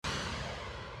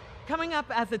Coming up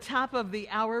at the top of the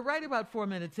hour, right about 4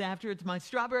 minutes after, it's my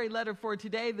strawberry letter for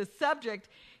today. The subject,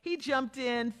 he jumped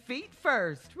in feet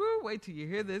first. Woo, wait till you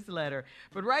hear this letter.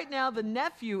 But right now, the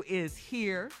nephew is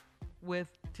here with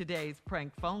today's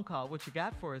prank phone call. What you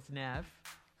got for us, Nev?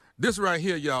 This right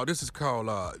here, y'all, this is called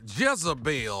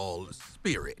Jezebel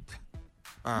Spirit.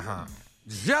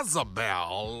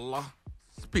 Jezebel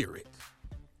Spirit.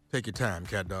 Take your time,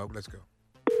 cat dog. Let's go.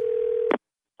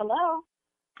 Hello?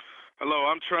 Hello,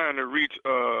 I'm trying to reach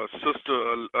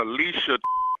Sister Alicia.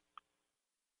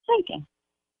 Speaking.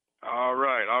 All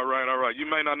right. You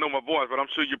may not know my voice, but I'm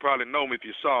sure you probably know me if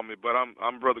you saw me. But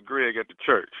I'm Brother Greg at the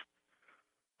church.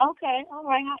 Okay, all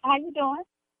right. How you doing?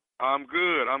 I'm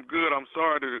good. I'm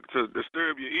sorry to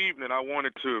disturb your evening. I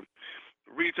wanted to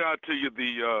reach out to you.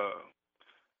 The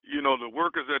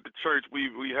workers at the church.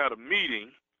 We had a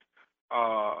meeting.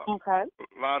 Okay.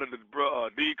 A lot of the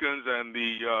deacons and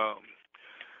the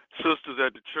sisters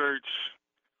at the church,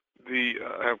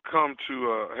 have come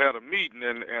to had a meeting,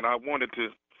 and I wanted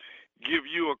to give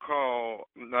you a call.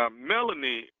 Now,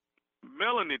 Melanie,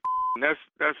 that's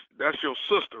your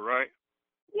sister, right?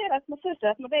 Yeah, that's my sister.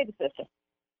 That's my baby sister.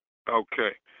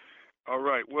 Okay. All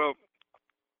right. Well,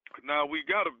 now we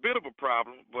got a bit of a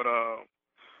problem, but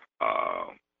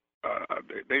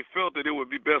they felt that it would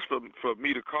be best for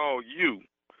me to call you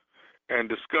and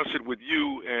discuss it with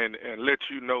you and let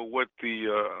you know what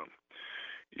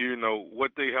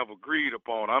what they have agreed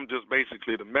upon. I'm just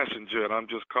basically the messenger, and I'm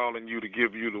just calling you to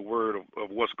give you the word of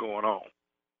what's going on.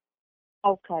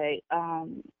 Okay.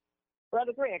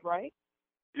 Brother Greg, right?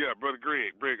 Yeah, Brother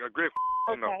Greg. Greg. Okay.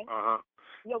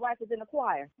 Your wife is in the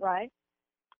choir, right?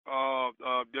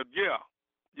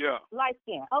 Yeah. Light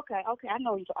skin. Okay. I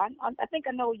know you. I think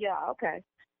I know. Yeah. Okay.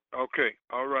 Okay.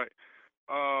 All right.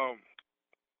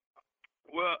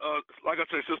 Well, like I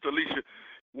said, Sister Alicia,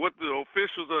 what the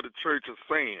officials of the church are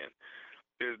saying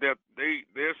is that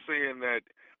they're saying that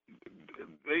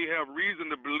they have reason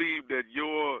to believe that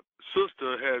your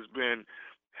sister has been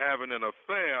having an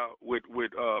affair with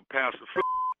Pastor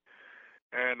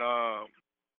and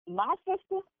my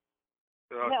sister?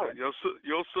 No. Your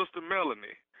sister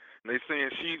Melanie. And they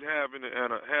saying she's had an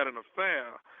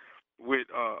affair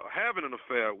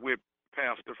with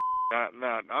Pastor.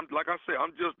 Now, I'm like I said,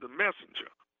 I'm just the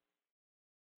messenger.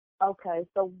 Okay,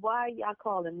 so why y'all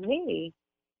calling me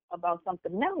about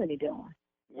something Melanie doing?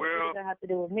 Well, what does that have to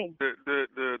do with me?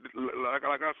 Like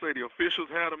I say, the officials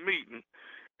had a meeting,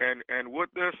 and what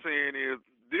they're saying is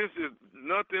this is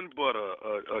nothing but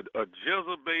a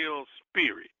Jezebel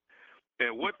spirit,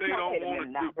 and what they don't want to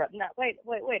do. Now, wait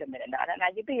a minute now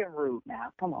you're being rude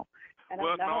now. Come on.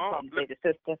 Baby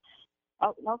sister.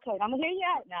 Oh, okay, I'm gonna hear you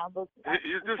out now. But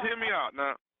just hear me out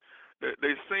now.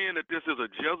 They're saying that this is a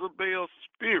Jezebel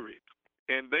spirit,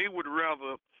 and they would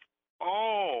rather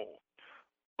all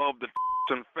of the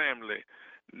family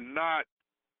not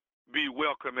be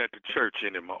welcome at the church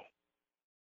anymore.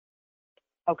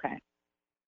 Okay.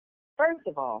 First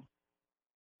of all,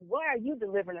 why are you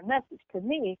delivering a message to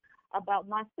me about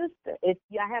my sister? If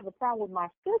I have a problem with my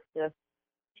sister,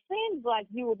 seems like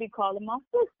you will be calling my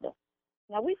sister.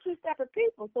 Now, we two separate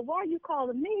people, so why are you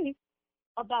calling me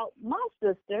about my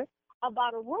sister,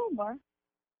 about a rumor,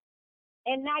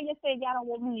 and now you're saying y'all don't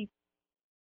want me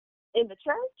in the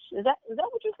church? Is that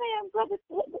what you're saying, brother?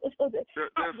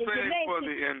 They're saying for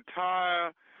the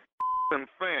entire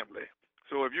family.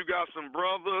 So if you got some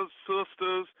brothers,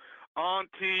 sisters,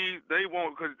 aunties, they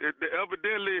won't, because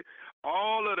evidently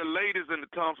all of the ladies in the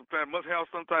Thompson family must have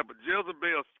some type of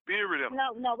Jezebel spirit in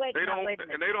them. No, wait. They don't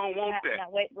want that.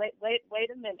 Now, wait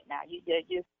a minute. Now, you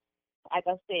like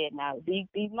I said. Now, be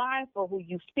mindful who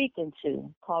you speaking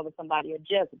to, calling somebody a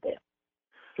Jezebel,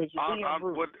 because you're being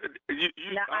rude.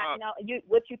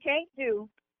 What you can't do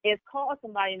is call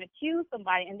somebody and accuse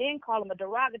somebody and then call them a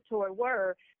derogatory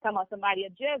word, talking about somebody a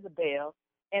Jezebel.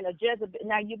 And a Jezebel.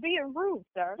 Now you're being rude,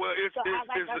 sir. Well, it's a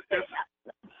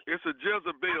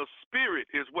Jezebel spirit,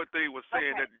 is what they were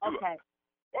saying. Okay.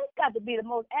 That's got to be the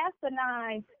most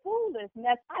asinine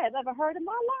foolishness I have ever heard in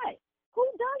my life. Who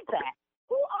does that?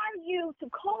 Who are you to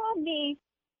call me?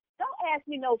 Don't ask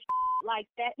me no like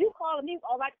that. You calling me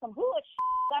like some hood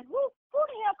Like who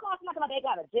the hell calls somebody they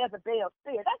got a Jezebel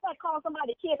spirit? That's like calling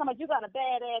somebody a kid, somebody you got a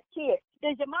badass kid.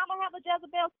 Does your mama have a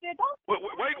Jezebel spirit?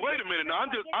 Wait a minute.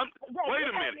 Now wait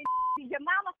a minute. Does your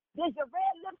mama, does your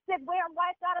red lipstick wearing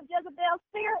white got a Jezebel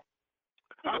spirit?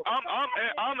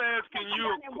 I'm asking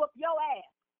you. And whoop your ass.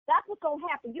 That's what's gonna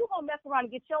happen. You gonna mess around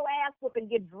and get your ass whooped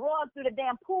and get drugged through the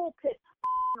damn pool pit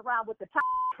around with the top.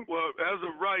 Well, as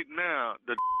of right now,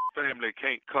 the family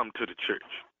can't come to the church.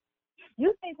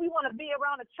 You think we want to be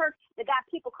around a church that got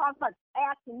people constantly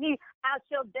asking me, out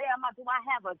your damn mouth, do I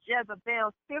have a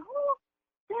Jezebel spirit? Who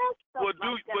says stuff Well,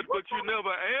 like that? but you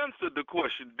never answered the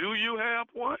question. Do you have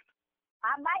one?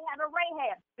 I might have a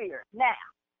Rahab spirit. Now,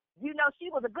 you know she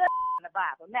was a good in the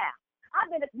Bible. Now, I've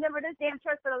been a member of this damn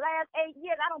church for the last 8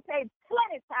 years. I don't pay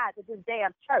plenty of tithes at this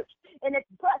damn church. And if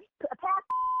Pastor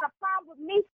have a problem with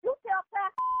me, you tell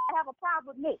Pastor I have a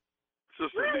problem with me.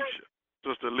 Sister Alicia.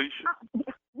 Sister Alicia.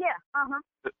 Yeah,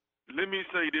 Let me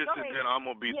say this Go and ahead. then I'm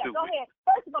going to be through Go it. ahead.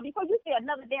 First of all, before you say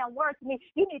another damn word to me,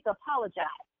 you need to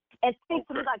apologize and speak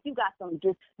to me like you got some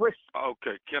respect.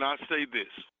 Okay. Can I say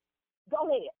this? Go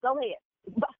ahead.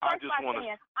 But I first just by wanna-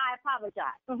 saying, I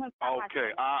apologize.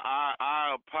 Okay,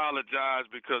 I apologize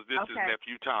because this is Okay.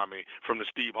 Nephew Tommy from the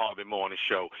Steve Harvey Morning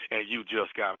Show, and you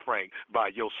just got pranked by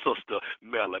your sister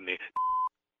Melanie.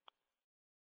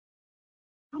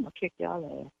 I'm going to kick y'all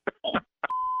ass. What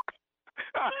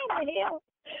the hell?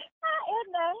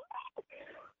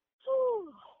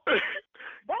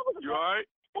 That was a You good all right?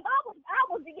 that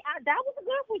was a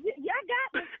good one. Y'all got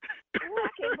me. Ooh, I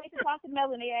can't wait to talk to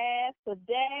Melanie ass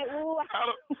today. Ooh,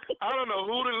 I don't know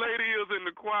who the lady is in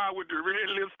the choir with the red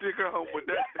lipstick on, but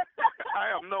that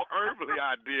I have no earthly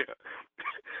idea.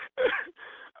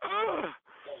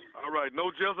 All right, no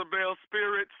Jezebel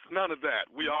spirits, none of that.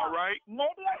 We all right?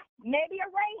 Maybe a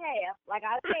Rahab, like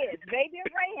I said, maybe a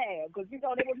Rahab, because there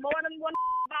was more than one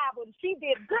Bible, and she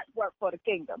did good work for the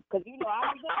kingdom. Because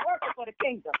I'm a good worker for the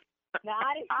kingdom. Now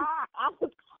I said,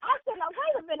 now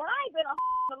wait a minute, I ain't been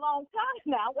a long time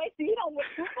now. Wait till you don't went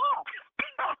too far.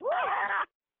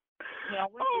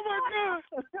 Oh my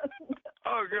God.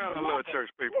 Oh God, I love church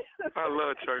people.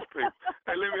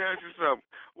 Hey, let me ask you something.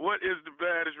 What is the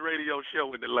baddest radio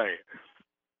show in the land?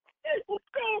 The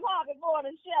Steve Harvey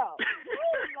Morning Show.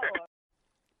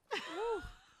 Oh,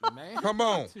 Lord. Man, Come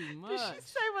on. too much. Did she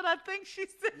say what I think she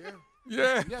said?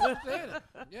 Yeah. Yeah, that's it.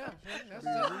 Yeah, that's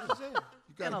what she said.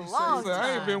 You In a be long safe. I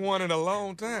ain't time. been one in a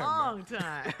long time. man. Long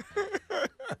time.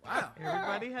 Wow.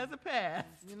 Everybody has a past.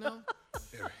 You know?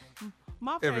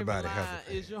 My favorite Everybody line has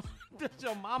a is does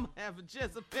your mama have a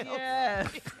Jezebel?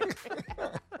 Yes.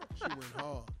 She went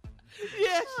hard.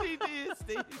 Yes, she did,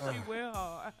 Steve. She went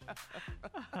hard.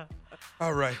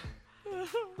 All right.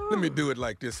 Let me do it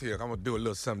like this here. I'm going to do a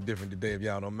little something different today if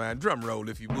y'all don't mind. Drum roll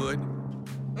if you would.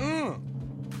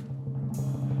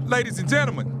 Ladies and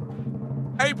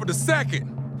gentlemen, April the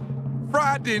 2nd,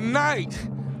 Friday night,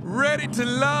 Ready to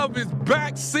Love is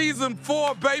back, season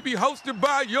 4, baby, hosted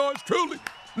by yours truly,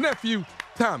 Nephew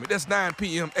Tommy. That's 9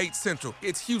 p.m., 8 Central.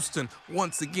 It's Houston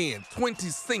once again. 20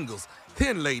 singles,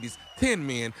 10 ladies, 10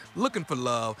 men looking for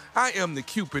love. I am the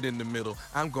Cupid in the middle.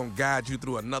 I'm going to guide you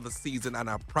through another season, and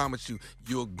I promise you,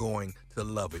 you're going to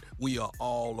love it. We are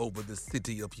all over the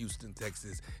city of Houston,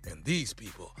 Texas, and these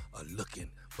people are looking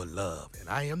for love, and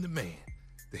I am the man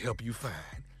to help you find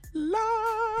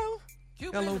love.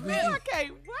 Hello, I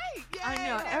can't wait. Yay, I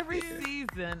know. Every Nephew.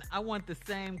 season, I want the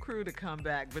same crew to come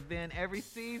back, but then every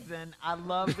season, I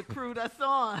love the crew that's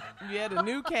on. Yeah, the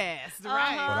new cast,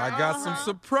 right? But I got some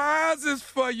surprises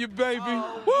for you, baby.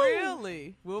 Oh, Woo!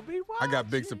 really? We'll be watching. I got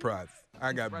big surprises.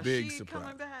 I got big Rashid coming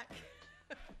surprises.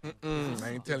 back. I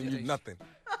ain't telling Is you they- nothing.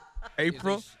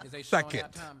 April Is they showing 2nd.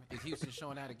 out, Tommy? Is Houston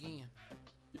showing out again?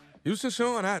 Houston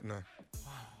showing out now.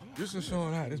 Houston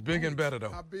showing out. It's big and better, though.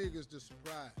 How big is the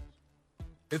surprise?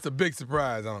 It's a big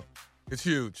surprise, It's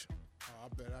huge. Oh, I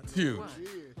bet I know It's huge. what it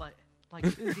is. Like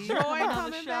Steve Joy coming on the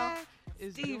coming show. back?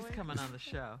 Is Steve's Joy- coming on the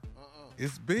show.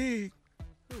 It's big.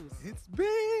 Who's- It's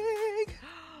big.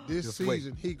 This Just wait.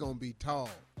 season, he gonna be tall.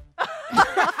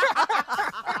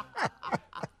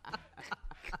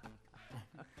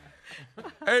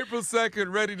 April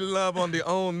 2nd, Ready to Love on the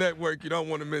OWN Network. You don't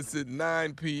want to miss it.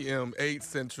 9 p.m., 8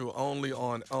 Central, only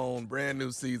on OWN. Brand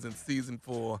new season, season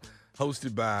 4,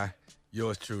 hosted by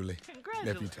yours truly,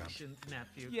 Nephew Tommy. Congratulations,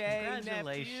 nephew. Yay,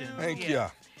 Congratulations. nephew. Thank Yeah. ya.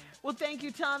 Well, thank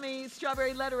you, Tommy.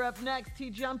 Strawberry Letter up next. He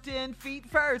jumped in feet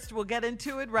first. We'll get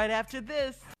into it right after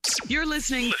this. You're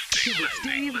listening to the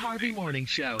Steve Harvey Morning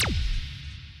Show.